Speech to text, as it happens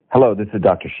Hello, this is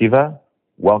Dr. Shiva.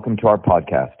 Welcome to our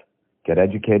podcast, Get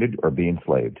Educated or Be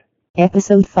Enslaved.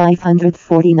 Episode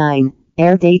 549,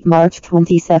 air date March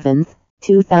 27th,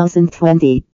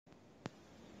 2020.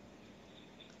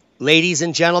 Ladies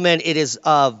and gentlemen, it is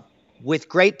with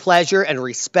great pleasure and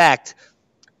respect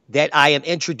that I am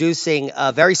introducing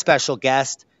a very special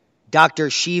guest, Dr.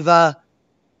 Shiva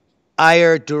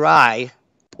Ayyadurai,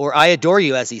 or I adore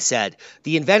you, as he said,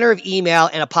 the inventor of email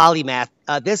and a polymath.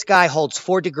 This guy holds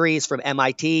 4 degrees from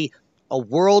MIT, a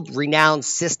world-renowned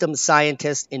systems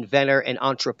scientist, inventor, and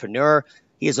entrepreneur.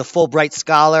 He is a Fulbright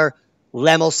Scholar,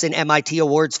 Lemelson MIT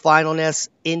Awards finalist,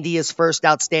 India's first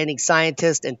outstanding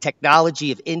scientist and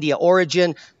technology of India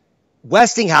origin,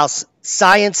 Westinghouse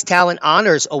Science Talent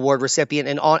Honors Award recipient,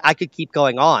 and on. I could keep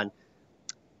going on.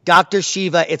 Dr.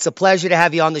 Shiva, it's a pleasure to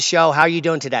have you on the show. How are you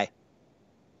doing today?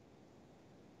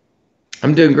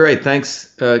 I'm doing great.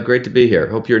 Thanks. Great to be here.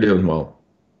 Hope you're doing well.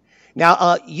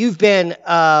 Now, you've been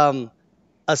a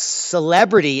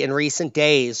celebrity in recent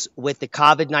days with the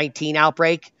COVID-19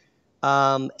 outbreak.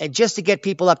 And just to get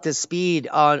people up to speed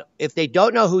on, if they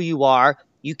don't know who you are,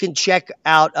 you can check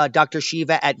out Dr.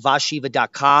 Shiva at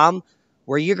vashiva.com,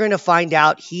 where you're going to find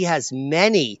out he has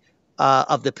many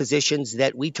of the positions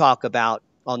that we talk about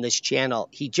on this channel.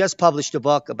 He just published a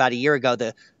book about a year ago,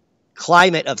 The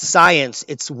Climate of Science.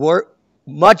 It's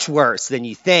much worse than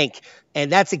you think. And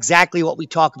that's exactly what we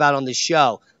talk about on this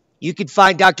show. You can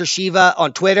find Dr. Shiva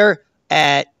on Twitter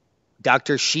at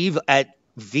Dr. Shiva at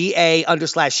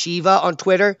VA_Shiva on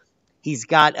Twitter. He's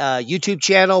got a YouTube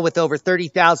channel with over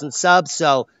 30,000 subs.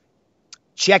 So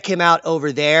check him out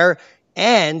over there.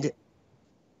 And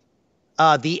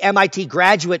the MIT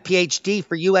graduate PhD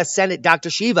for U.S. Senate, Dr.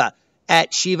 Shiva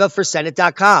at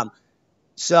shivaforsenate.com.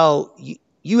 So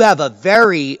you have a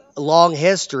very long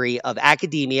history of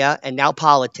academia and now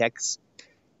politics,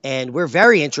 and we're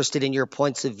very interested in your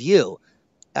points of view.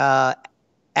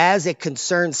 As a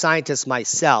concerned scientist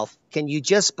myself, can you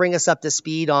just bring us up to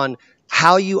speed on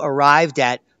how you arrived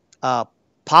at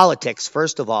politics,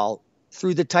 first of all,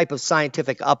 through the type of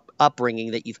scientific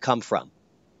upbringing that you've come from?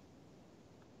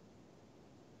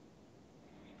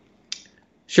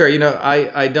 Sure.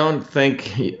 I don't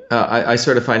think, I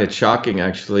sort of find it shocking,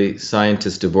 actually,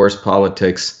 scientists divorce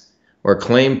politics or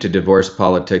claim to divorce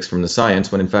politics from the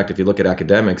science, when in fact, if you look at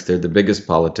academics, they're the biggest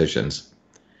politicians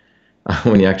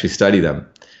when you actually study them.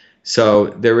 So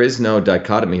there is no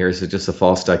dichotomy here. It's just a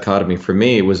false dichotomy. For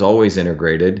me, it was always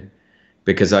integrated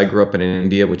because I grew up in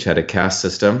India, which had a caste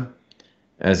system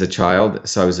as a child.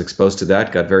 So I was exposed to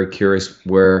that, got very curious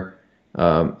where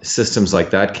systems like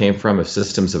that came from, of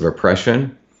systems of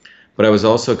oppression. But I was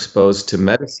also exposed to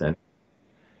medicine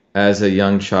as a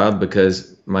young child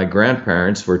because my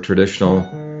grandparents were traditional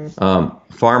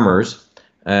farmers,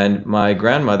 and my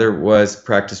grandmother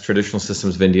practiced traditional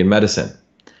systems of Indian medicine,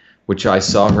 which I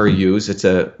saw her use. It's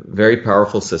a very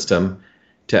powerful system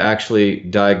to actually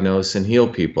diagnose and heal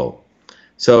people.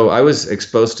 So I was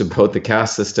exposed to both the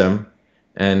caste system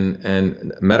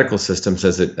and medical systems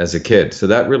as a kid. So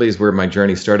that really is where my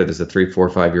journey started as a 3, 4,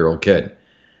 5-year-old kid.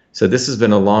 So this has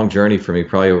been a long journey for me,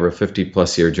 probably over a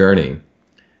 50+ year journey.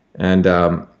 And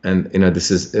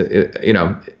this is,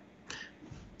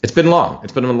 it's been long.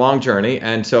 It's been a long journey.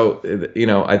 And so,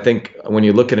 I think when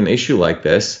you look at an issue like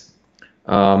this,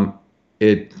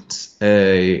 it's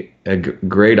a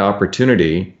great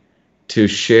opportunity to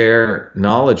share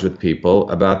knowledge with people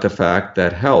about the fact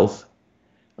that health,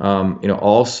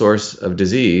 all source of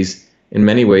disease in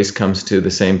many ways comes to the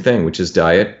same thing, which is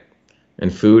diet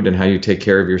and food and how you take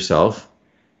care of yourself.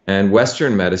 And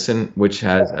Western medicine, which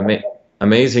has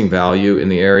amazing value in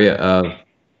the area of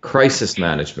crisis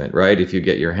management, right? If you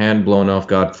get your hand blown off,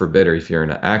 God forbid, or if you're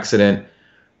in an accident,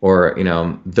 or,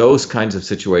 those kinds of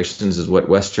situations is what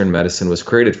Western medicine was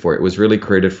created for. It was really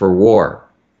created for war,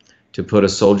 to put a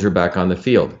soldier back on the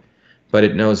field. But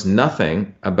it knows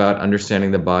nothing about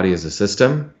understanding the body as a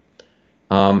system.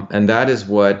 And that is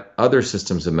what other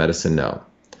systems of medicine know.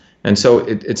 And so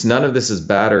it's none of this is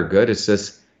bad or good. It's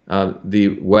just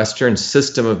the Western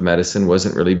system of medicine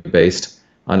wasn't really based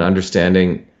on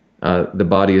understanding the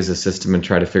body as a system and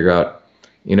try to figure out,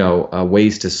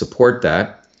 ways to support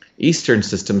that. Eastern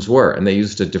systems were, and they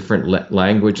used a different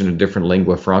language and a different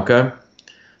lingua franca.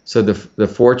 So the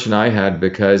fortune I had,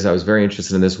 because I was very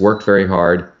interested in this, worked very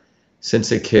hard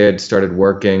since a kid, started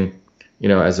working,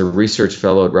 as a research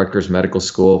fellow at Rutgers Medical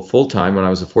School full-time when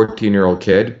I was a 14-year-old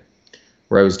kid,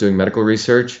 where I was doing medical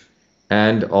research,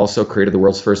 and also created the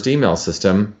world's first email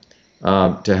system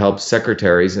to help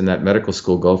secretaries in that medical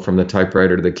school go from the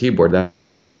typewriter to the keyboard.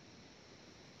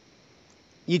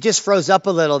 You just froze up a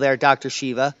little there, Dr.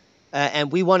 Shiva.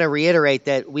 And we want to reiterate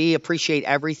that we appreciate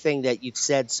everything that you've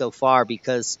said so far,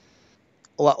 because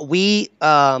we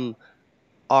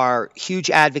are huge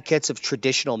advocates of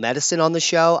traditional medicine on the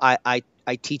show.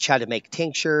 I teach how to make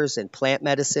tinctures and plant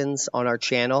medicines on our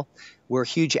channel. We're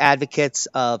huge advocates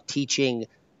of teaching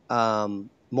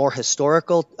more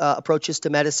historical approaches to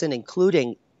medicine,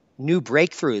 including new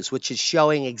breakthroughs, which is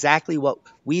showing exactly what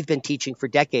we've been teaching for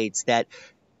decades, that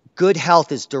good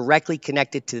health is directly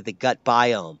connected to the gut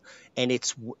biome. And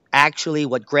it's actually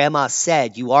what Grandma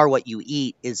said, you are what you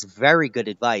eat, is very good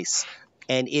advice.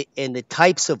 And the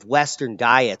types of Western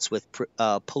diets with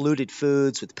polluted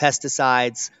foods, with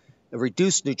pesticides,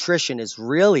 reduced nutrition is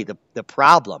really the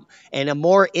problem. And a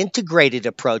more integrated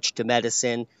approach to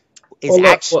medicine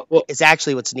is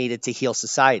actually what's needed to heal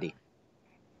society.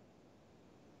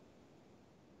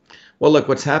 Well, look,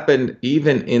 what's happened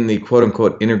even in the quote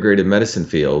unquote integrated medicine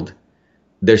field,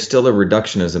 there's still a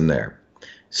reductionism there.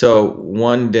 So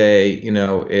one day,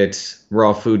 it's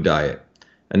raw food diet.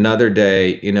 Another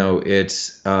day,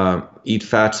 it's eat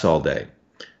fats all day.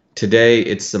 Today,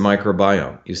 it's the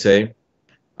microbiome, you see?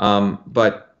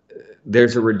 But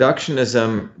there's a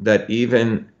reductionism that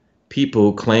even people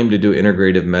who claim to do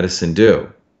integrative medicine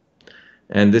do.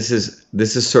 And this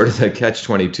is sort of the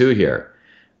catch-22 here.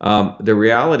 The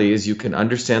reality is you can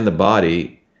understand the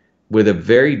body with a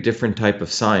very different type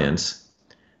of science,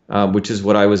 which is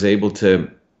what I was able to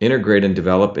integrate and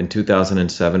develop in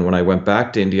 2007 when I went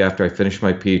back to India after I finished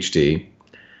my PhD.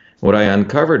 What I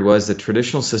uncovered was that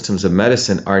traditional systems of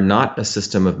medicine are not a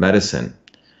system of medicine.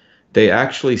 They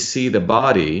actually see the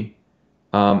body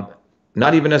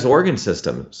not even as organ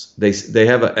systems. They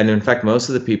have, and in fact, most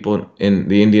of the people in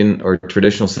the Indian or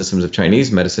traditional systems of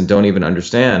Chinese medicine don't even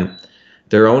understand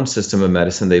their own system of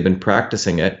medicine. They've been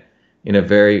practicing it in a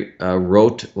very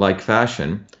rote-like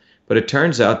fashion. But it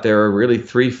turns out there are really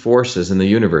three forces in the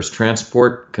universe: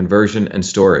 transport, conversion, and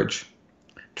storage.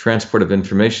 Transport of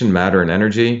information, matter, and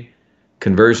energy.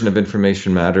 Conversion of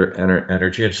information, matter,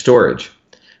 energy, and storage.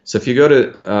 So if you go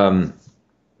to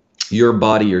Your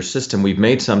Body, Your System, we've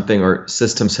made something, or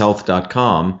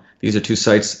systemshealth.com. These are two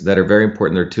sites that are very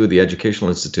important. They're two of the educational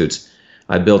institutes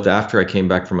I built after I came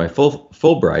back from my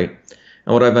Fulbright.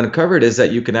 And what I've uncovered is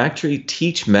that you can actually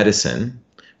teach medicine,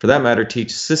 for that matter,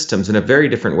 teach systems in a very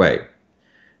different way.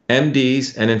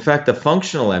 MDs, and in fact, the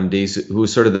functional MDs, who are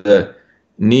sort of the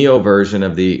neo version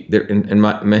of in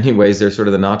many ways, they're sort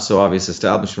of the not so obvious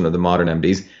establishment of the modern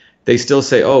MDs. They still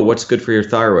say, oh, what's good for your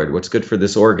thyroid? What's good for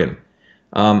this organ?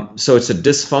 So it's a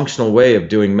dysfunctional way of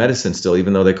doing medicine still,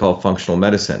 even though they call it functional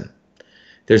medicine.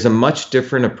 There's a much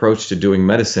different approach to doing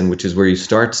medicine, which is where you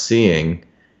start seeing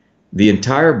the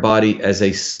entire body as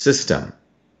a system.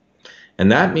 And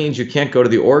that means you can't go to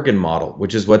the organ model,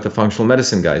 which is what the functional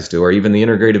medicine guys do, or even the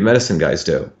integrative medicine guys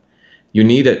do. You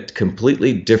need a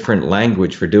completely different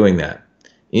language for doing that.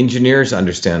 Engineers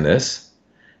understand this,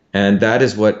 and that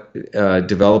is what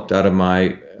developed out of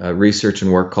my research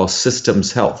and work called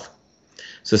systems health.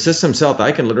 So systems health,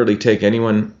 I can literally take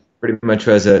anyone pretty much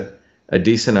who has a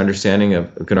decent understanding of,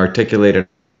 who can articulate it.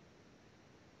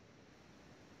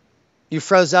 You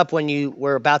froze up when you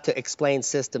were about to explain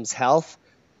systems health.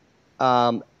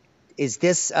 Is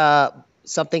this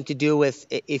something to do with,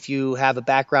 if you have a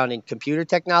background in computer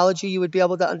technology, you would be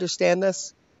able to understand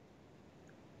this?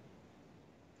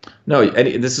 No,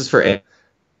 this is for any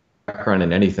background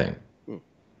in anything.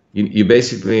 You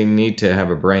basically need to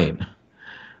have a brain.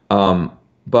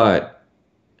 But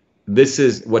this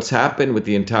is what's happened with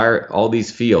all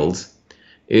these fields,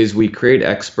 is we create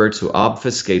experts who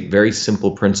obfuscate very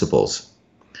simple principles.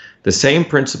 The same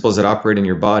principles that operate in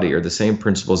your body are the same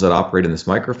principles that operate in this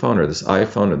microphone or this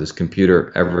iPhone or this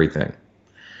computer, everything.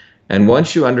 And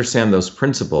once you understand those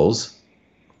principles,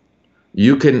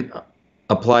 you can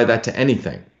apply that to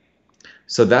anything.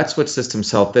 So that's what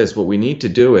systems health is. What we need to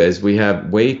do is, we have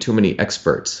way too many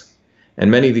experts.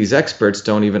 And many of these experts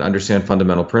don't even understand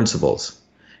fundamental principles.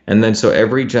 And then so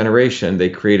every generation, they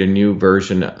create a new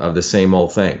version of the same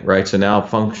old thing, right? So now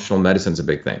functional medicine is a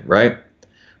big thing, right?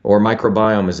 Or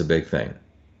microbiome is a big thing.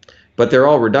 But they're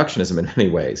all reductionism in many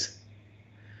ways.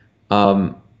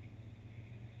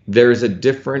 There's a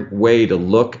different way to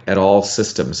look at all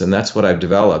systems, and that's what I've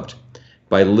developed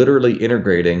by literally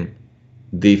integrating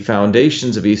the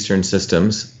foundations of Eastern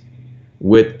systems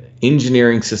with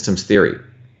engineering systems theory.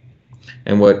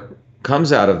 And what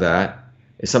comes out of that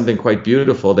is something quite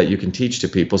beautiful that you can teach to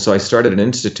people. So I started an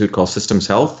institute called Systems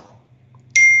Health,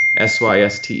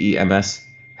 SYSTEMS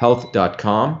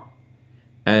health.com.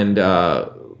 And,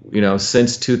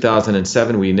 since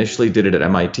 2007, we initially did it at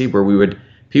MIT, where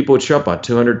people would show up, about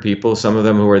 200 people, some of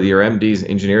them who were the MDs,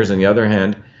 engineers. On the other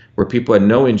hand, where people had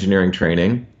no engineering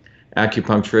training,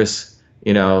 acupuncturists,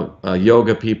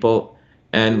 yoga people,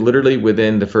 and literally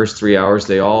within the first 3 hours,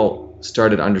 they all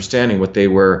started understanding what we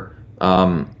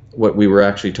were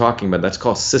actually talking about. That's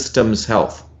called systems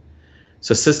health.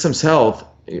 So systems health,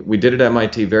 we did it at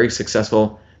MIT, very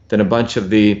successful. Then a bunch of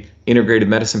the integrative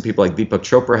medicine people like Deepak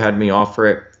Chopra had me offer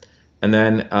it. And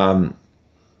then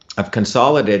I've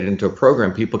consolidated into a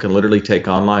program people can literally take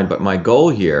online. But my goal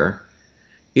here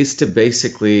is to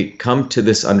basically come to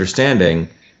this understanding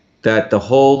that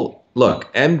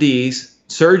look, MDs,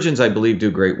 surgeons, I believe,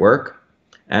 do great work,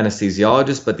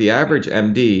 anesthesiologists, but the average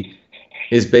MD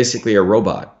is basically a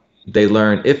robot. They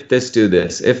learn if this, do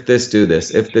this, if this, do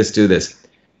this, if this, do this.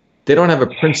 They don't have a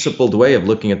principled way of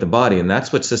looking at the body, and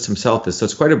that's what systems health is. So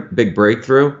it's quite a big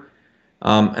breakthrough.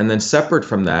 And then separate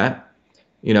from that,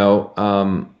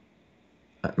 I'm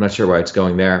not sure why it's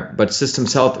going there, but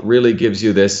systems health really gives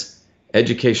you this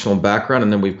educational background,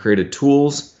 and then we've created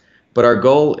tools. But our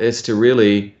goal is to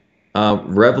really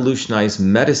revolutionize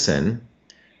medicine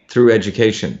through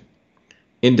education.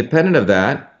 Independent of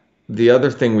that, the other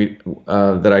thing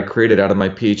that I created out of my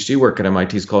PhD work at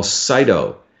MIT is called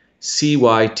Cytosolve,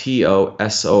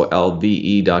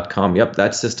 CYTOSOLVE.com. Yep,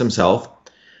 that's Systems Health.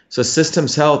 So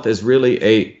Systems Health is really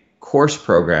a course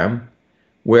program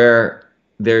where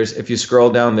if you scroll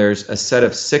down, there's a set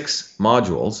of 6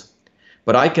 modules,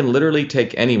 but I can literally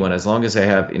take anyone as long as they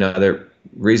have, they're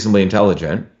reasonably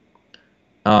intelligent,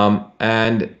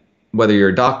 and whether you're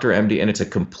a doctor, MD, and it's a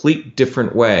complete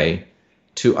different way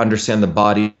to understand the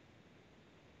body.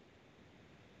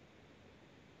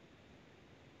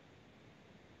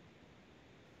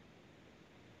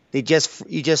 You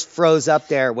just froze up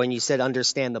there when you said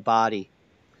understand the body.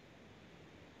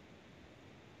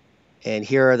 And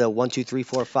here are the 1, 2, 3,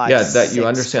 4, 5. Yeah, that you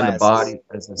understand classes. The body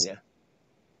as a, yeah.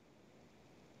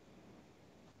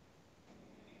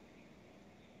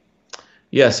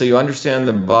 Yeah, so you understand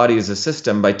the body as a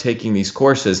system by taking these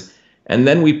courses, and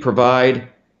then we provide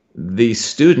the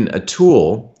student a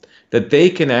tool that they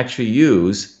can actually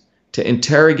use to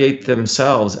interrogate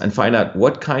themselves and find out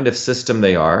what kind of system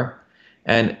they are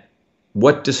and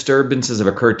what disturbances have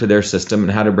occurred to their system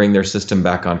and how to bring their system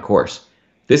back on course.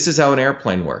 This is how an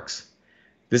airplane works.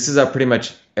 This is how pretty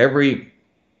much every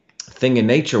thing in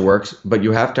nature works, but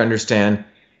you have to understand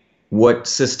what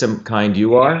system kind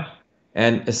you are.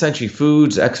 And essentially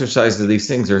foods, exercises, these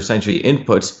things are essentially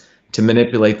inputs to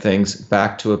manipulate things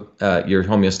back to your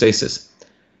homeostasis.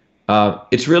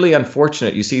 It's really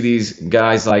unfortunate. You see these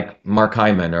guys like Mark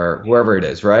Hyman or whoever it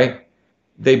is, right?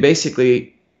 They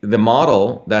basically, the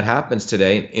model that happens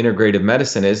today in integrative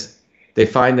medicine is they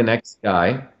find the next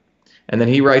guy, and then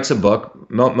he writes a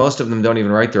book. Most of them don't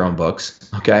even write their own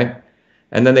books, okay?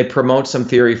 And then they promote some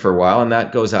theory for a while, and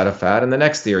that goes out of fat, and the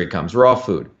next theory comes, raw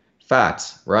food,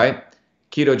 fats, right?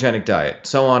 Ketogenic diet,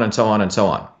 so on and so on and so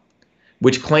on,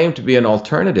 which claim to be an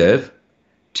alternative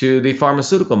to the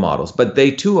pharmaceutical models, but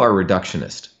they too are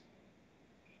reductionist.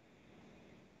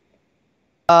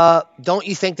 Don't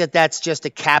you think that that's just a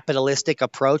capitalistic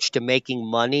approach to making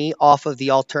money off of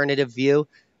the alternative view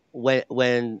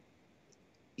when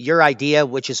your idea,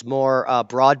 which is more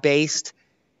broad-based,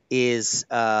 is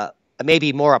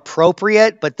maybe more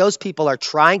appropriate, but those people are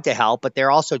trying to help, but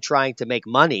they're also trying to make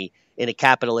money in a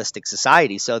capitalistic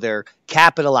society. So they're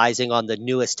capitalizing on the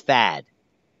newest fad,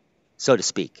 so to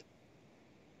speak.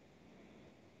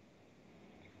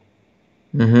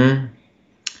 Mm-hmm.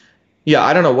 Yeah,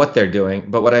 I don't know what they're doing,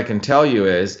 but what I can tell you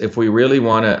is if we really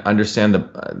want to understand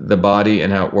the body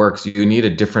and how it works, you need a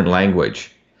different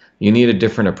language. You need a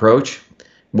different approach,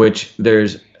 which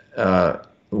there's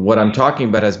what I'm talking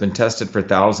about has been tested for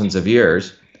thousands of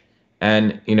years.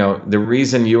 And, the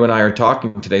reason you and I are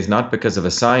talking today is not because of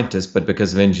a scientist, but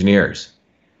because of engineers.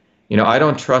 I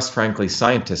don't trust, frankly,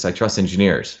 scientists. I trust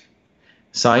engineers.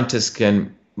 Scientists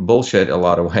can bullshit a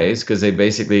lot of ways because they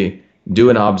basically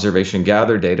do an observation,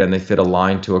 gather data, and they fit a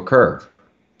line to a curve.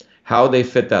 How they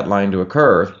fit that line to a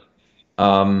curve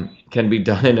can be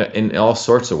done in all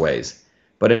sorts of ways.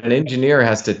 But an engineer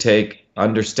has to take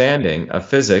understanding of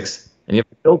physics, and you have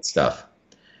to build stuff.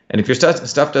 And if your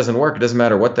stuff doesn't work, it doesn't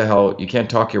matter what the hell, you can't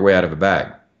talk your way out of a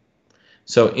bag.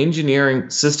 So engineering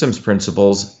systems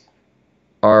principles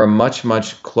are a much,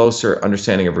 much closer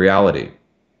understanding of reality.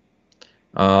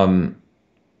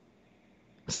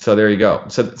 So there you go.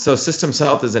 So systems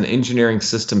health is an engineering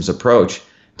systems approach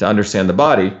to understand the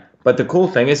body. But the cool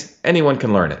thing is anyone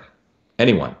can learn it.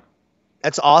 Anyone.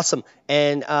 That's awesome.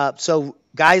 And so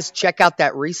guys, check out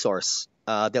that resource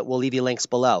that we'll leave you links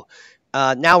below.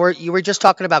 Now you were just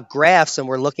talking about graphs, and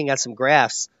we're looking at some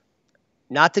graphs.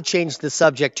 not to change the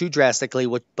subject too drastically,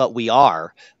 but we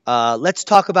are. Let's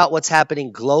talk about what's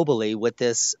happening globally with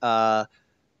this,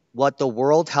 what the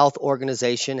World Health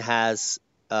Organization has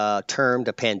termed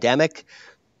a pandemic,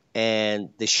 and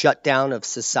the shutdown of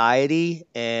society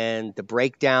and the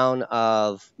breakdown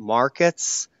of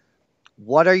markets.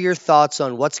 What are your thoughts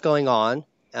on what's going on?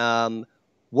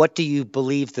 What do you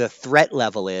believe the threat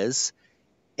level is?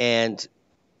 And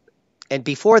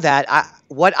before that,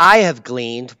 what I have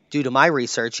gleaned due to my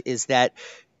research is that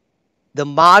the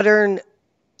modern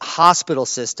hospital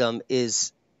system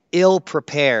is ill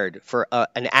prepared for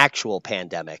an actual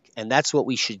pandemic, and that's what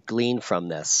we should glean from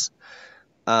this.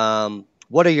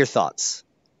 What are your thoughts?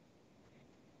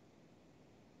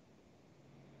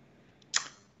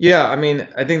 Yeah, I mean,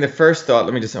 I think the first thought,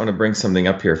 I want to bring something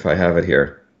up here if I have it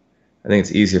here. I think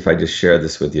it's easier if I just share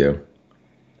this with you.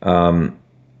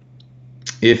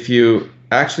 If you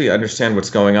actually understand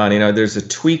what's going on, there's a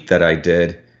tweet that I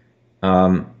did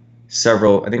I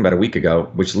think about a week ago,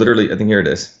 which literally, I think here it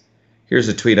is. Here's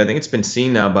a tweet. I think it's been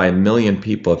seen now by 1 million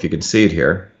people, if you can see it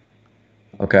here.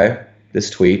 Okay, this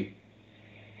tweet.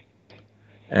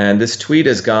 And this tweet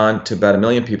has gone to about 1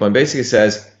 million people and basically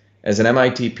says, as an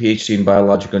MIT PhD in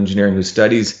biological engineering who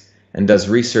studies and does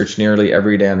research nearly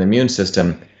every day on the immune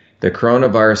system, the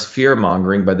coronavirus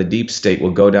fear-mongering by the deep state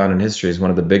will go down in history as one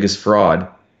of the biggest fraud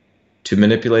to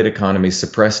manipulate economies,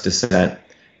 suppress dissent,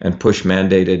 and push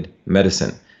mandated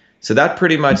medicine. So that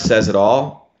pretty much says it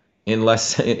all in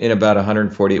about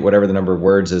 140, whatever the number of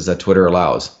words is that Twitter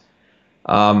allows.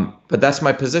 But that's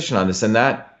my position on this, and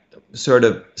that sort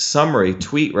of summary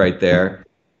tweet right there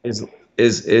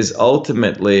is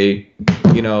ultimately,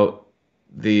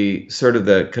 the sort of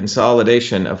the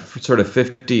consolidation of sort of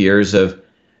 50 years of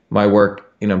my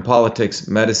work, in politics,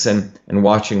 medicine, and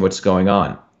watching what's going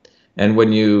on. And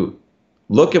when you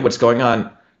look at what's going on,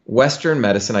 Western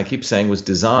medicine, I keep saying, was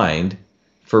designed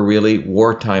for really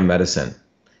wartime medicine.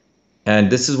 And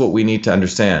this is what we need to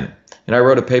understand. And I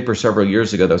wrote a paper several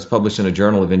years ago that was published in a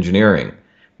Journal of Engineering,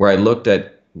 where I looked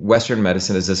at Western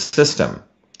medicine as a system.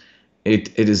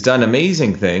 It has done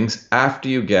amazing things after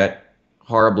you get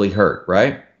horribly hurt,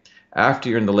 right? After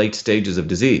you're in the late stages of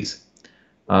disease.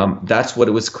 That's what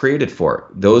it was created for.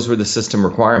 Those were the system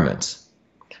requirements.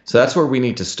 So that's where we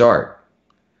need to start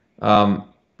to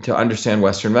understand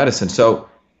Western medicine. So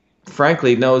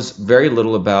frankly, it knows very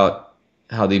little about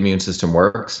how the immune system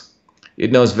works.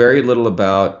 It knows very little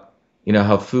about,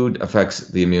 how food affects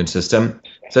the immune system.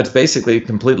 So it's basically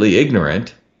completely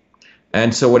ignorant.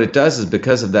 And so what it does is,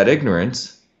 because of that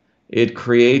ignorance, it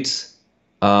creates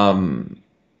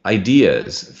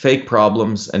ideas, fake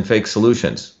problems, and fake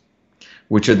solutions,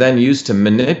 which are then used to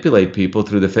manipulate people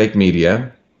through the fake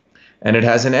media. And it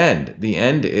has an end. The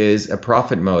end is a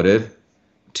profit motive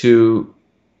to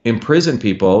imprison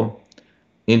people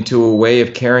into a way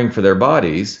of caring for their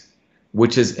bodies,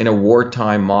 which is in a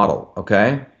wartime model,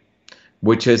 okay?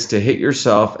 Which is to hit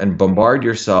yourself and bombard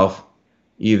yourself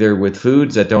either with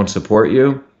foods that don't support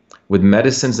you, with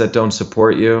medicines that don't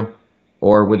support you,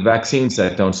 or with vaccines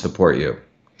that don't support you.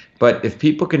 But if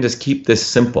people can just keep this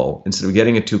simple, instead of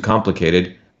getting it too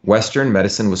complicated, Western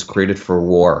medicine was created for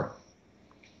war,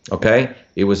 okay?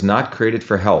 It was not created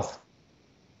for health.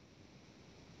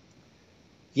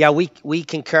 Yeah, we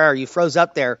concur. You froze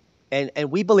up there.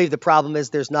 And we believe the problem is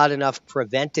there's not enough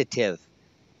preventative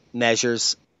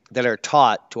measures that are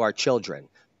taught to our children.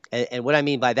 And what I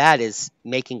mean by that is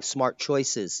making smart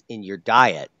choices in your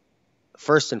diet,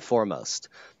 first and foremost.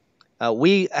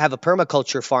 We have a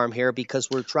permaculture farm here because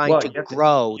we're trying to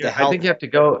grow the health. I think you have to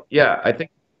go. Yeah, I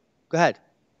think. Go ahead.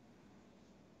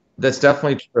 That's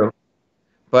definitely true.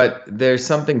 But there's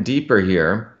something deeper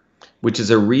here, which is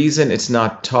a reason it's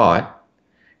not taught,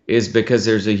 is because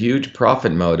there's a huge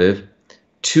profit motive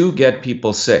to get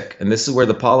people sick. And this is where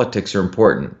the politics are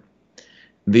important.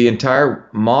 The entire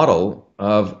model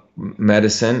of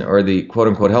medicine, or the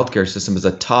quote-unquote healthcare system, is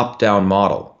a top-down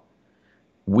model.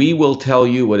 We will tell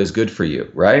you what is good for you,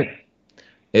 right?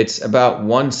 It's about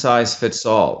one size fits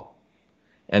all.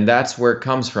 And that's where it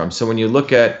comes from. So when you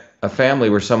look at a family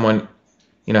where someone,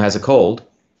 has a cold,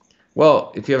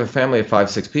 well, if you have a family of 5,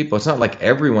 6 people, it's not like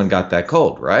everyone got that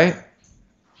cold, right?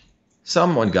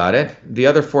 Someone got it. The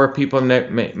other 4 people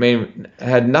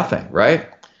had nothing, right?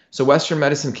 So Western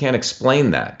medicine can't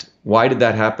explain that. Why did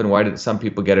that happen? Why did some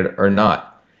people get it or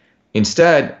not?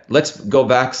 Instead, let's go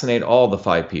vaccinate all the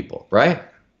 5 people, right?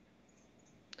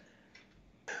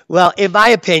 Well, in my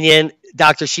opinion,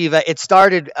 Dr. Shiva, it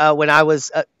started when I was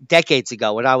decades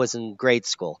ago, when I was in grade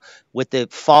school, with the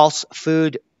false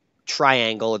food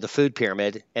triangle or the food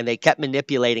pyramid, and they kept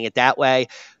manipulating it that way.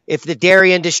 if the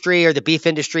dairy industry or the beef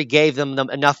industry gave them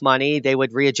enough money, they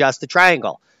would readjust the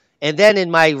triangle. And then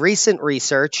in my recent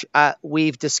research,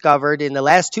 we've discovered in the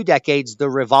last 2 decades the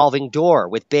revolving door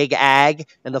with big ag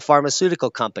and the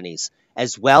pharmaceutical companies,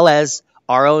 as well as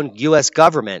our own U.S.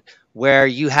 government, where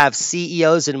you have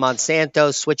CEOs in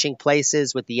Monsanto switching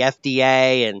places with the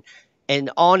FDA and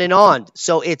on and on.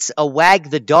 So it's a wag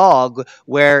the dog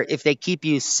where if they keep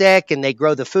you sick and they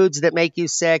grow the foods that make you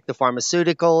sick, the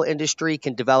pharmaceutical industry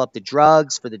can develop the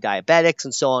drugs for the diabetics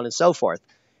and so on and so forth.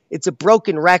 It's a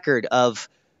broken record of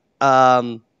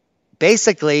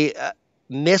basically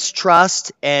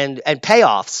mistrust and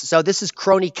payoffs. So this is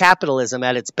crony capitalism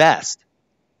at its best.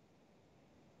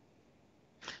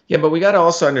 Yeah, but we got to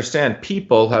also understand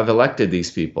people have elected these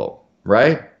people,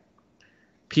 right?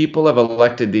 People have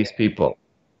elected these people.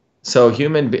 So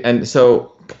and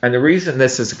the reason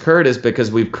this has occurred is because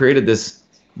we've created this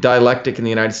dialectic in the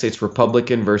United States,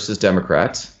 Republican versus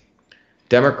Democrats.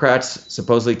 Democrats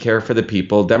supposedly care for the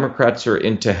people. Democrats are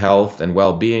into health and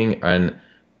well-being and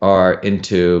are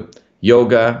into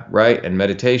yoga, right, and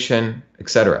meditation,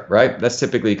 etc., right? That's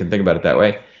typically, you can think about it that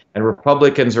way. And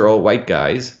Republicans are all white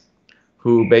guys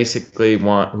who basically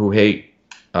who hate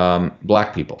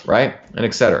black people, right, and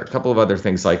etc. A couple of other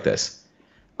things like this.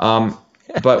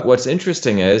 But what's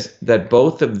interesting is that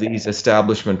both of these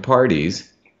establishment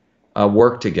parties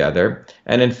work together.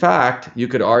 And in fact, you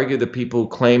could argue the people who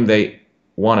claim they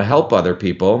want to help other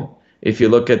people, if you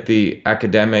look at the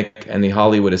academic and the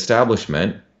Hollywood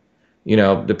establishment, you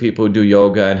know, the people who do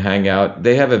yoga and hang out,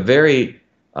 they have a very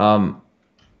ill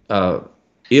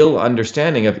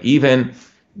understanding of even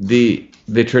the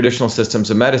traditional systems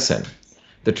of medicine.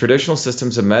 The traditional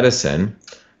systems of medicine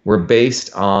were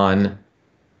based on...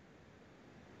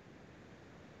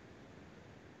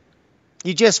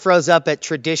 You just froze up at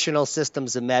traditional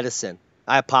systems of medicine.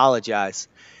 I apologize.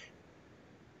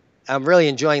 I'm really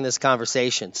enjoying this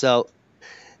conversation. So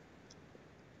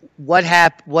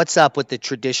what's up with the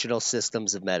traditional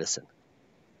systems of medicine?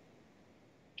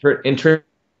 In terms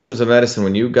of medicine,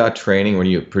 when you got training, when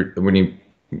you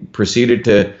proceeded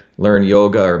to learn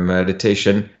yoga or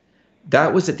meditation,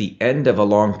 that was at the end of a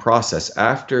long process.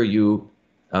 After you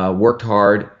worked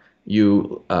hard,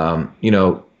 you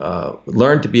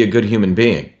learned to be a good human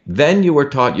being. Then you were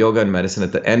taught yoga and medicine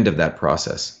at the end of that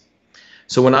process.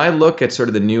 So when I look at sort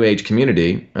of the New Age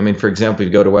community, I mean, for example, if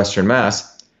you go to Western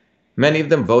Mass, many of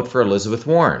them vote for Elizabeth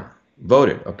Warren.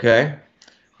 Voted, okay?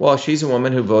 Well, she's a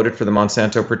woman who voted for the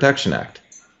Monsanto Protection Act.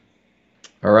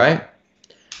 All right?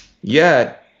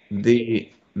 Yet the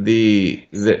hippie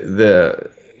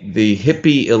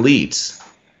elites,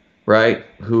 right,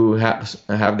 who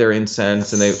have their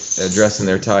incense and they dress in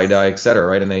their tie-dye, etc.,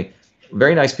 right? And they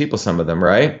very nice people, some of them,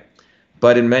 right?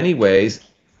 But in many ways,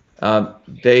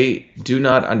 they do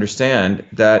not understand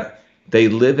that they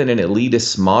live in an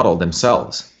elitist model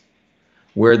themselves,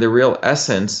 where the real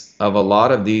essence of a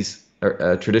lot of these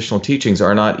traditional teachings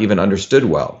are not even understood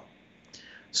well.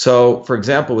 So, for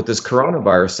example, with this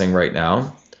coronavirus thing right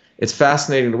now, it's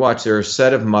fascinating to watch. There are a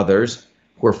set of mothers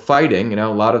who are fighting. You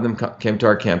know, a lot of them came to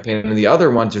our campaign, and the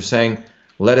other ones are saying,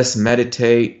 let us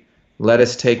meditate, let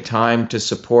us take time to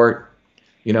support,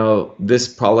 you know,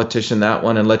 this politician, that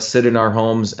one, and let's sit in our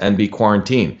homes and be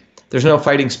quarantined. There's no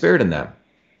fighting spirit in them,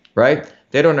 right?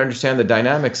 They don't understand the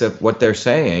dynamics of what they're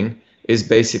saying is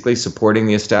basically supporting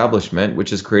the establishment,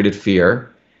 which has created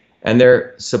fear, and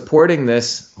they're supporting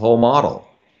this whole model.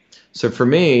 So for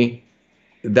me,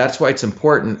 that's why it's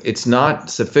important. It's not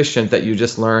sufficient that you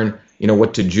just learn, you know,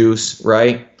 what to juice,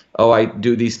 right? Oh, I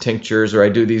do these tinctures or I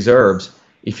do these herbs.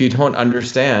 If you don't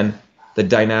understand the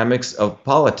dynamics of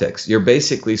politics, you're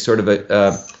basically sort of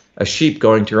a sheep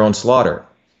going to your own slaughter.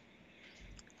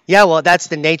 Yeah, well, that's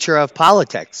the nature of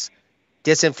politics.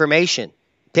 Disinformation,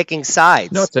 picking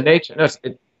sides. No, it's the nature. No,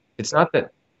 it's not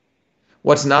that.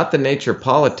 What's not the nature of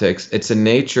politics? It's the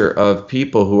nature of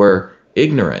people who are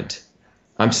ignorant.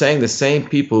 I'm saying the same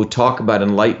people who talk about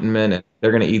enlightenment and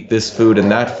they're going to eat this food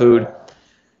and that food.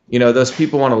 You know, those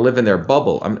people want to live in their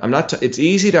bubble. I'm not. It's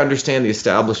easy to understand the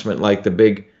establishment, like the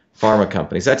big pharma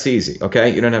companies. That's easy.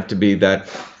 Okay, you don't have to be that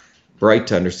bright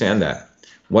to understand that.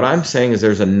 What I'm saying is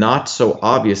there's a not so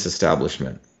obvious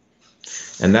establishment,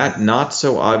 and that not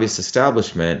so obvious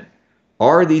establishment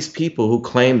are these people who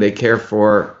claim they care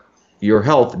for your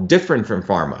health, different from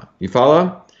pharma. You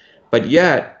follow? But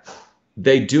yet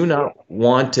they do not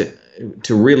want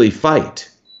to really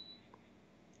fight.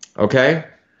 Okay?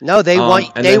 No, they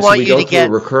want you to get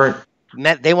recurrent.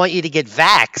 They want you to get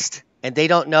vaxxed, and they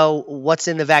don't know what's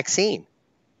in the vaccine.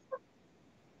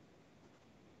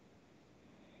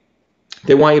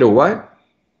 They want you to what?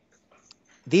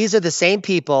 these are the same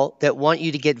people that want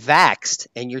you to get vaxxed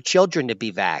and your children to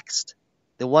be vaxxed.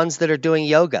 The ones that are doing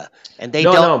yoga, and they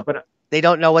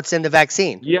don't know what's in the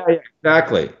vaccine. Yeah,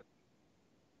 exactly.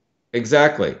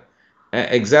 Exactly.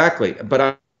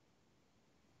 But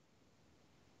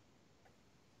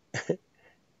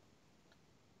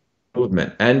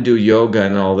movement and do yoga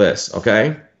and all this,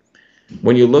 okay?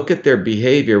 When you look at their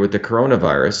behavior with the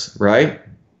coronavirus, right?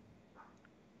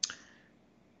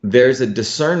 There's a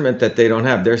discernment that they don't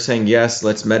have. They're saying, yes,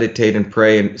 let's meditate and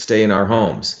pray and stay in our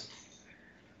homes.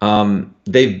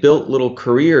 They've built little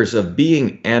careers of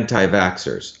being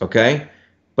anti-vaxxers, okay?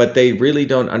 But they really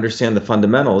don't understand the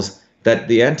fundamentals that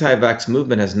the anti-vax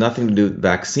movement has nothing to do with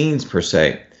vaccines per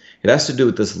se. It has to do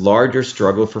with this larger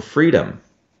struggle for freedom.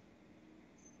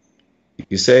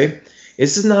 You say,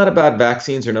 this is not about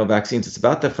vaccines or no vaccines. It's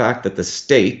about the fact that the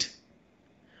state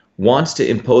wants to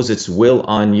impose its will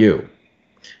on you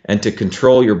and to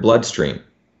control your bloodstream.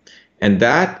 And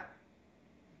that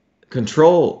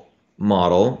control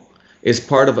model is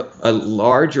part of a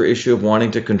larger issue of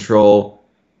wanting to control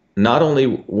not only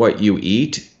what you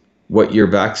eat, what you're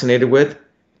vaccinated with,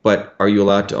 but are you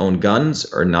allowed to own guns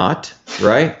or not,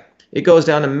 right? It goes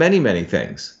down to many, many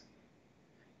things.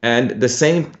 And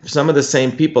some of the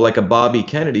same people, like a Bobby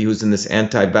Kennedy, who's in this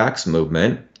anti-vax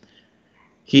movement,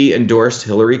 he endorsed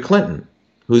Hillary Clinton,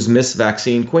 who's Miss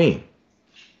Vaccine Queen.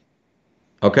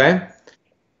 Okay?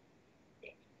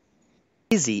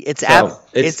 Easy.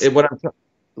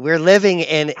 We're living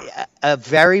in a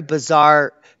very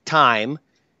bizarre time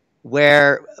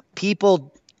where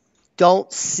people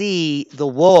don't see the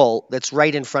wool that's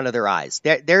right in front of their eyes.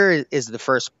 There is the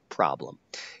first problem.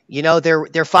 You know,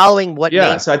 they're following what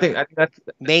so I think that's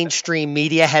mainstream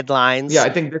media headlines. Yeah, I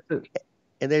think this is,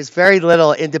 and there's very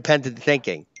little independent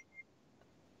thinking.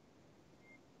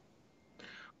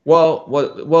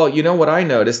 Well, you know what I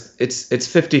noticed? It's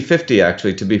 50-50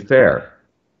 actually, to be fair.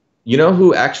 You know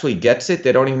who actually gets it?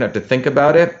 They don't even have to think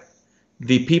about it.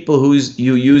 The people who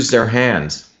use their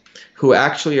hands, who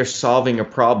actually are solving a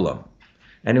problem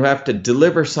and who have to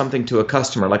deliver something to a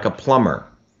customer, like a plumber,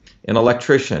 an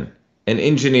electrician, an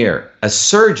engineer, a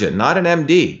surgeon, not an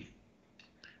MD,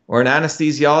 or an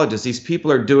anesthesiologist. These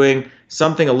people are doing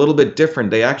something a little bit different.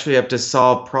 They actually have to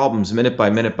solve problems minute by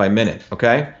minute by minute,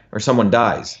 okay? Or someone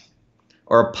dies.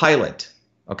 Or a pilot,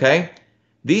 okay?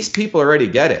 These people already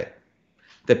get it.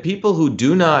 The people who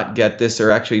do not get this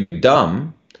are actually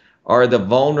dumb, are the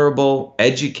vulnerable,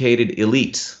 educated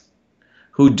elites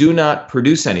who do not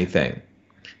produce anything.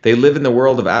 They live in the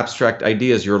world of abstract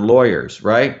ideas. You're lawyers,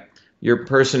 right? You're a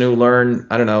person who learned,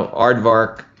 I don't know,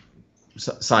 aardvark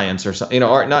science or something,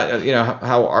 how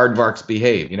aardvarks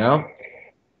behave,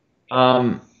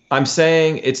 I'm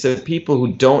saying it's the people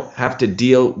who don't have to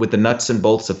deal with the nuts and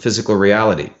bolts of physical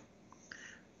reality.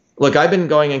 Look, I've been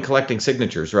going and collecting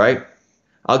signatures, right?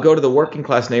 I'll go to the working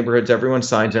class neighborhoods, everyone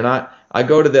signs or not. I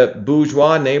go to the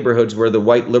bourgeois neighborhoods where the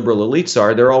white liberal elites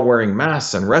are. They're all wearing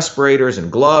masks and respirators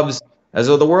and gloves as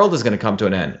though the world is going to come to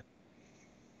an end.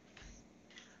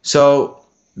 So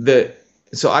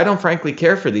I don't frankly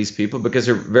care for these people because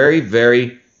they're very,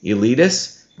 very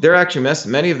elitist. They're actually,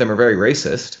 many of them are very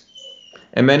racist,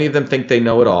 and many of them think they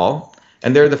know it all,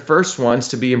 and they're the first ones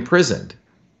to be imprisoned.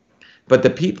 But the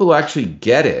people who actually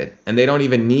get it, and they don't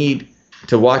even need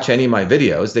to watch any of my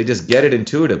videos, they just get it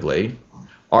intuitively,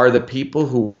 are the people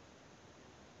who...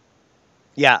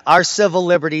 Yeah, our civil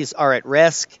liberties are at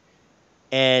risk,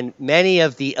 and many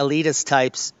of the elitist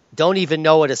types don't even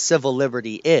know what a civil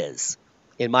liberty is,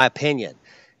 in my opinion.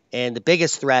 And the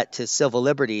biggest threat to civil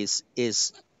liberties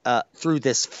is through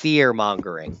this fear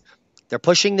mongering. They're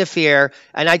pushing the fear,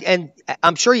 and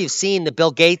I'm sure you've seen the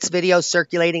Bill Gates video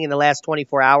circulating in the last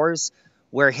 24 hours,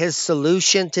 where his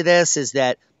solution to this is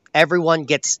that everyone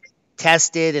gets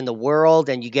tested in the world,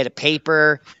 and you get a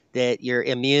paper that you're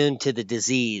immune to the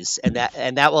disease, and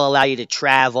that will allow you to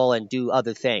travel and do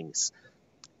other things.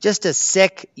 Just a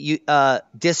sick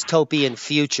dystopian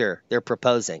future they're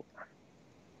proposing.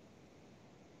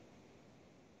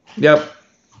 Yep.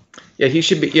 Yeah, he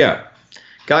should be. Yeah.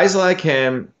 Guys like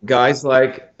him, guys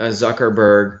like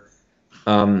Zuckerberg,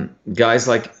 guys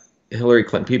like Hillary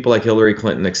Clinton, people like Hillary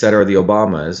Clinton, et cetera, the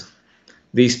Obamas,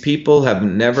 these people have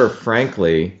never,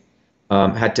 frankly,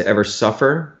 had to ever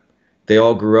suffer. They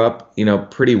all grew up,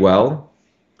 pretty well.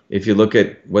 If you look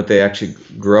at what they actually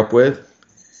grew up with.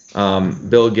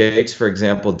 Bill Gates, for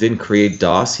example, didn't create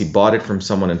DOS. He bought it from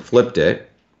someone and flipped it.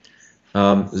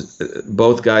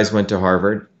 Both guys went to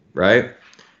Harvard, right?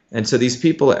 And so these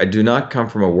people do not come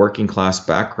from a working class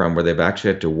background where they've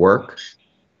actually had to work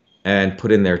and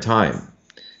put in their time.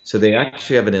 So they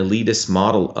actually have an elitist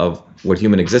model of what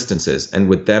human existence is. And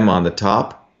with them on the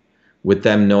top, with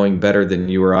them knowing better than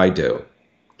you or I do.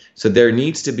 So there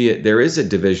is a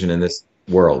division in this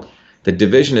world. The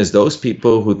division is those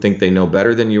people who think they know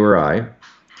better than you or I,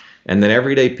 and then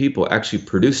everyday people actually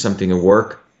produce something and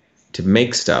work to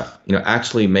make stuff,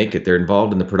 actually make it. They're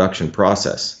involved in the production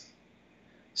process.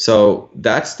 So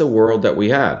that's the world that we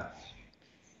have.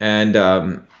 And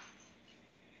to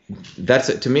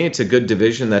me, it's a good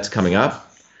division that's coming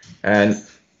up. And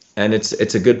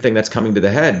it's a good thing that's coming to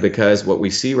the head, because what we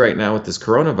see right now with this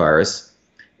coronavirus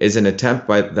is an attempt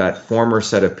by that former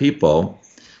set of people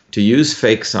to use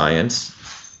fake science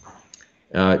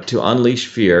to unleash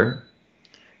fear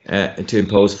and to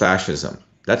impose fascism.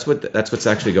 That's what's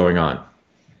actually going on,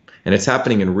 and it's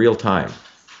happening in real time.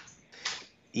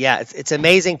 Yeah, it's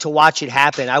amazing to watch it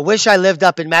happen. I wish I lived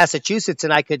up in Massachusetts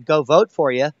and I could go vote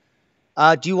for you.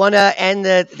 Do you want to end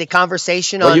the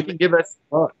conversation Well, on? you can give us.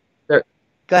 Go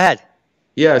ahead.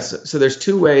 Yes. So there's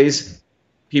two ways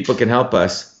people can help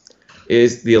us.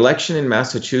 Is the election in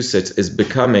Massachusetts is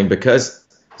becoming, because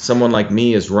someone like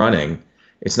me is running.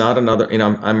 It's not another.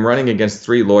 I'm running against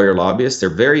 3 lawyer lobbyists. They're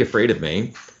very afraid of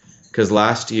me, because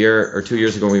last year or 2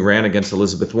 years ago we ran against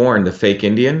Elizabeth Warren, the fake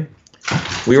Indian.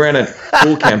 We ran a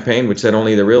cool campaign which said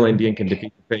only the real Indian can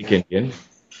defeat the fake Indian.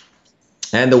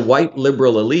 And the white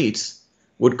liberal elites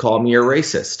would call me a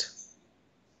racist,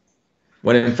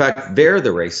 when in fact they're the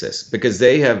racist, because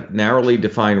they have narrowly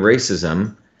defined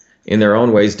racism in their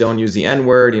own ways. Don't use the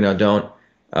N-word, don't,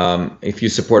 if you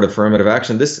support affirmative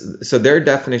action. So their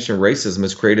definition of racism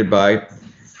is created by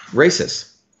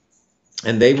racists.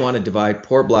 And they want to divide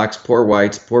poor blacks, poor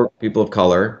whites, poor people of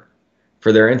color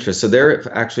for their interests. So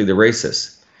they're actually the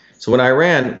racists. So when I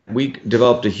ran, we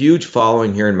developed a huge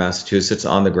following here in Massachusetts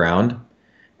on the ground.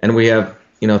 And we have,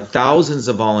 thousands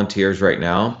of volunteers right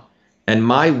now. And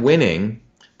my winning...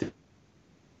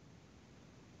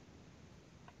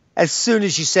 As soon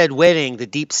as you said winning, the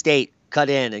deep state cut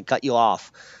in and cut you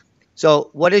off. So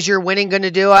what is your winning going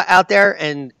to do out there,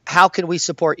 and how can we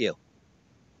support you?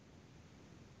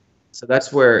 So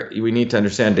that's where we need to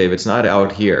understand, Dave. It's not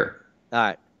out here.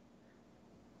 All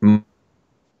right.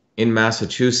 In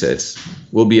Massachusetts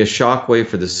will be a shockwave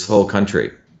for this whole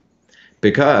country,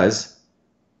 because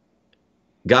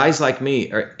guys like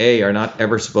me are not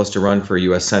ever supposed to run for a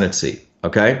U.S. Senate seat,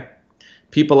 okay?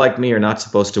 People like me are not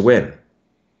supposed to win.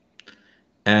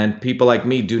 And people like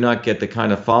me do not get the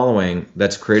kind of following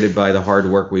that's created by the hard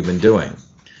work we've been doing.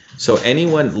 So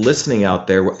anyone listening out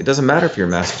there, it doesn't matter if you're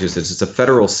in Massachusetts, it's a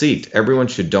federal seat. Everyone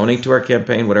should donate to our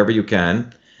campaign, whatever you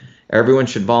can. Everyone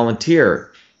should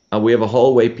volunteer. We have a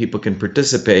whole way people can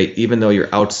participate, even though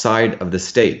you're outside of the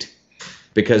state.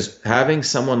 Because having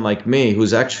someone like me,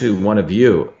 who's actually one of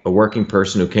you, a working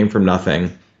person who came from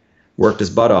nothing, worked his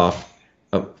butt off,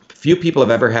 few people have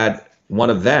ever had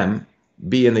one of them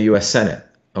be in the U.S. Senate.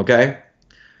 Okay,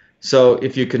 so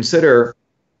if you consider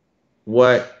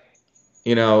what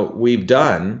we've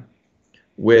done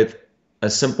with a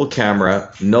simple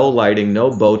camera, no lighting, no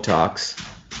Botox,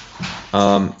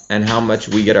 and how much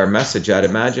we get our message out.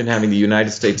 Imagine having the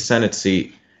United States Senate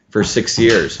seat for 6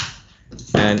 years,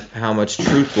 and how much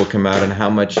truth will come out, and how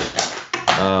much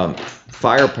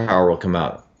firepower will come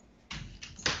out.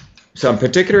 So, in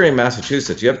particular in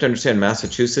Massachusetts, you have to understand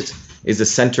Massachusetts is the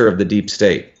center of the deep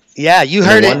state. Yeah, you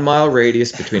heard it. 1 mile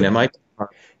radius between MIT.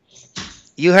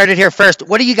 You heard it here first.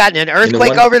 What do you got? An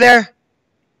earthquake over there?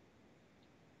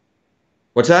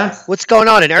 What's that? What's going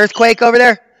on? An earthquake over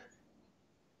there?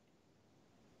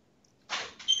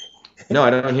 No, I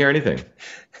don't hear anything.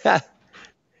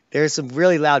 There's some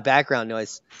really loud background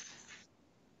noise.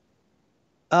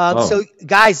 So,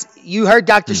 guys, you heard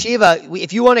Dr. Shiva.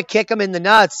 If you want to kick him in the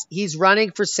nuts, he's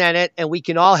running for Senate, and we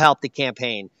can all help the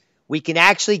campaign. We can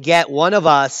actually get one of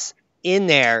us in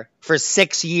there for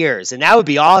 6 years, and that would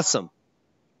be awesome.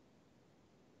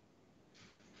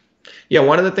 Yeah,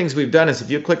 one of the things we've done is if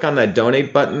you click on that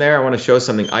donate button there, I want to show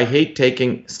something. I hate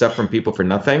taking stuff from people for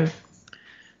nothing.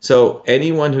 So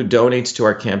anyone who donates to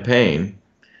our campaign,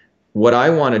 what I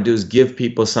want to do is give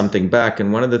people something back.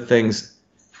 And one of the things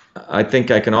I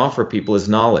think I can offer people is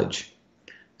knowledge.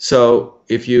 So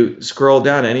if you scroll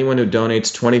down, anyone who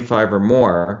donates 25 or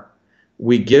more,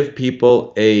 we give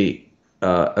people a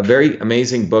very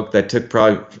amazing book that took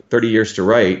probably 30 years to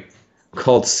write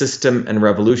called System and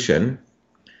Revolution.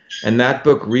 And that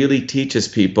book really teaches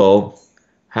people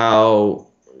how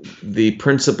the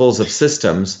principles of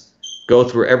systems go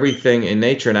through everything in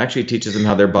nature, and actually teaches them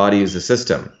how their body is a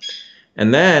system.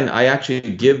 And then I actually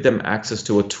give them access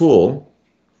to a tool,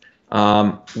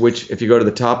 which if you go to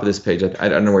the top of this page, I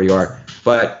don't know where you are,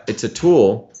 but it's a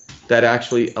tool that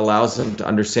actually allows them to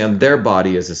understand their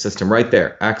body as a system right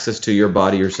there, access to your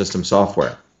body, your system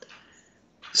software.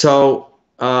 So,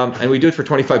 and we do it for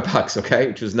 25 bucks, okay,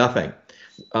 which was nothing.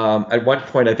 At one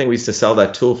point, I think we used to sell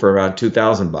that tool for around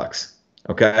 2,000 bucks,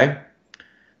 okay?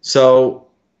 So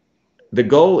the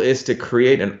goal is to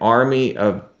create an army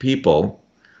of people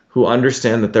who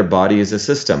understand that their body is a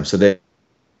system. So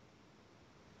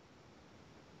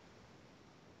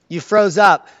You froze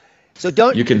up. So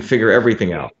you can figure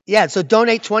everything out. Yeah, so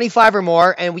donate 25 or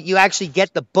more, and you actually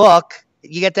get the book.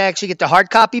 You get to actually get the hard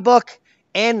copy book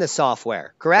and the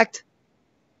software, correct?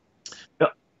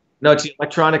 No, it's the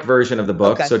electronic version of the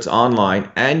book, Okay. so it's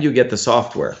online, and you get the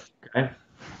software. Okay.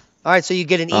 All right, so you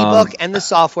get an ebook and the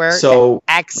software So to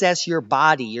access your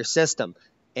body, your system.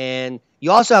 And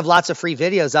you also have lots of free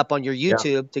videos up on your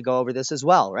YouTube to go over this as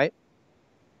well, right?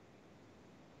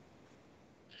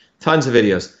 tons of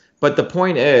videos. But the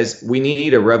point is, we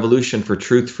need a revolution for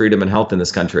truth, freedom, and health in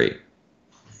this country.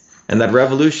 And that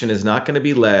revolution is not going to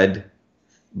be led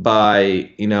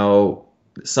by,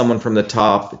 someone from the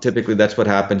top. Typically, that's what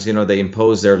happens. They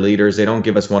impose their leaders. They don't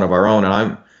give us one of our own. And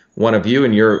I'm one of you,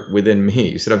 and you're within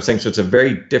me. You see what I'm saying? So it's a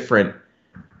very different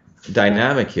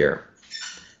dynamic here.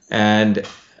 And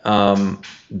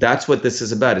that's what this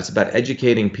is about. It's about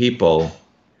educating people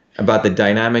about the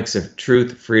dynamics of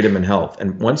truth, freedom, and health.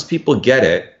 And once people get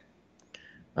it,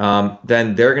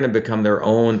 then they're going to become their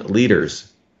own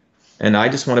leaders. And I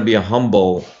just want to be a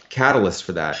humble catalyst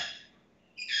for that.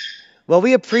 Well,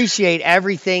 we appreciate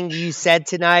everything you said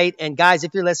tonight. And guys,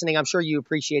 if you're listening, I'm sure you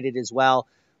appreciate it as well.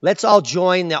 Let's all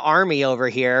join the army over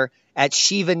here at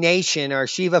Shiva Nation or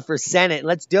Shiva for Senate.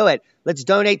 Let's do it. Let's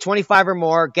donate 25 or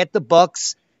more, get the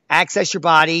books, access your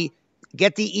body,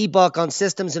 get the ebook on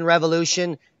systems and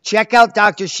revolution. Check out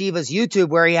Dr. Shiva's YouTube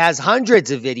where he has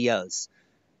hundreds of videos.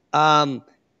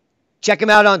 Check him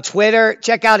out on Twitter.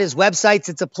 Check out his websites.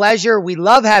 It's a pleasure. We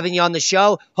love having you on the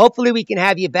show. Hopefully we can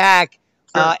have you back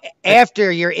after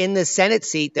you're in the Senate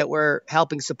seat that we're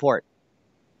helping support.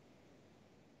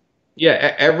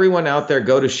 Yeah, everyone out there,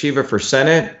 go to Shiva for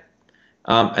Senate.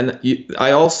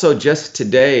 I also just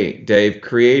today, Dave,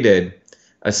 created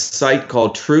a site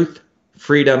called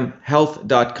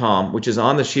truthfreedomhealth.com, which is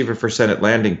on the Shiva for Senate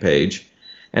landing page.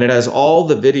 And it has all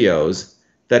the videos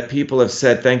that people have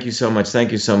said, thank you so much,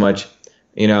 thank you so much.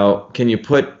 Can you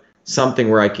put something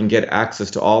where I can get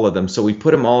access to all of them? So we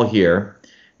put them all here.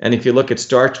 And if you look, it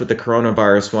starts with the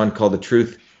coronavirus one called The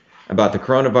Truth About the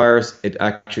Coronavirus. It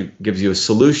actually gives you a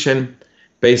solution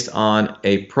based on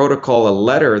a protocol, a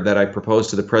letter that I proposed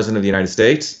to the President of the United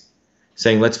States,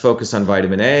 saying let's focus on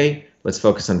vitamin A, let's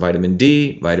focus on vitamin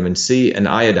D, vitamin C, and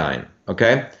iodine,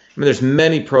 okay? There's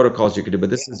many protocols you could do,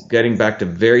 but this is getting back to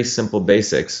very simple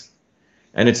basics.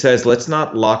 And it says, let's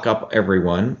not lock up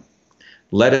everyone.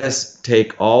 Let us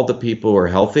take all the people who are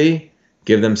healthy,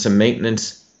 give them some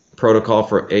maintenance protocol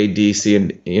for A, D, C,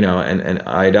 and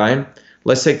iodine.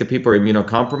 Let's take the people who are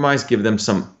immunocompromised, give them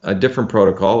a different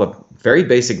protocol of very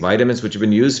basic vitamins, which have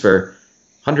been used for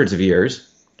hundreds of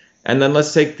years. And then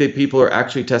let's take the people who are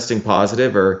actually testing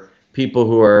positive or people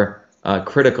who are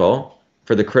critical.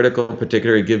 For the critical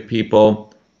particularly, give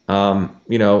people, IV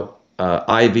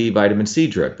vitamin C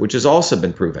drip, which has also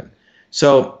been proven.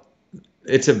 So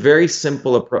it's a very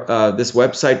simple, this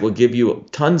website will give you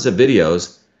tons of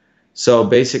videos. So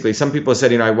basically, some people have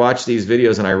said, I watch these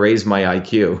videos and I raise my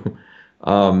IQ.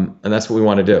 And that's what we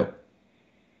want to do.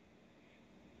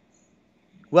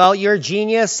 Well, you're a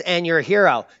genius and you're a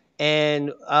hero.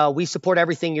 And we support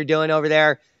everything you're doing over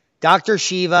there. Dr.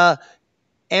 Shiva,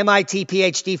 MIT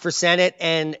PhD for Senate,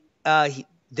 and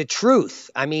the truth.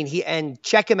 And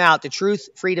check him out, The Truth,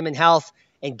 Freedom, and Health,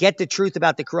 and get the truth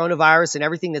about the coronavirus and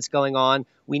everything that's going on.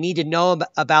 We need to know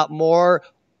about more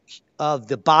of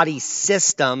the body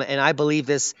system, and I believe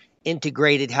this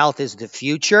integrated health is the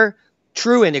future,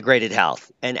 true integrated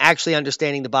health, and actually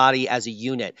understanding the body as a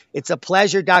unit. It's a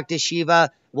pleasure, Dr.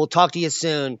 Shiva. We'll talk to you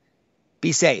soon.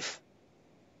 Be safe.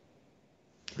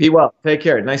 Be well. Take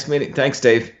care. Nice meeting. Thanks,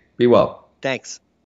 Dave. Be well. Thanks.